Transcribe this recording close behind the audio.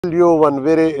Tell you one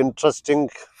very interesting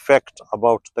fact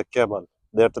about the camel,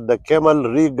 that the camel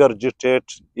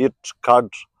regurgitate its cud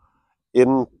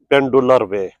in pendular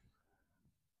way.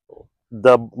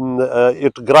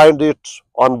 It grind it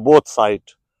on both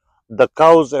sides. The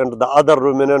cows and the other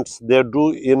ruminants, they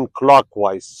do in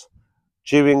clockwise,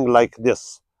 chewing like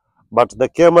this. But the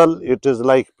camel, it is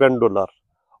like pendular,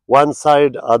 one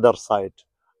side, other side.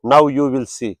 Now you will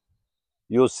see.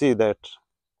 You see that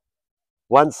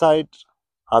one side,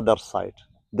 other side.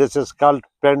 This is called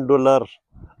pendular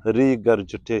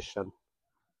regurgitation.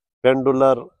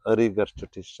 Pendular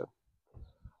regurgitation.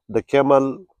 The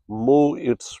camel move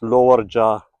its lower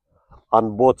jaw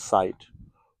on both sides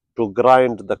to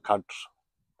grind the cud.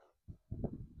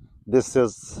 This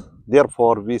is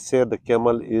therefore we say the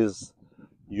camel is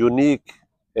unique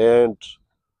and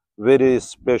very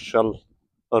special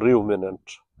ruminant,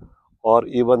 or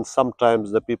even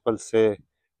sometimes the people say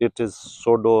it is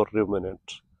pseudo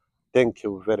ruminant. Thank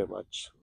you very much.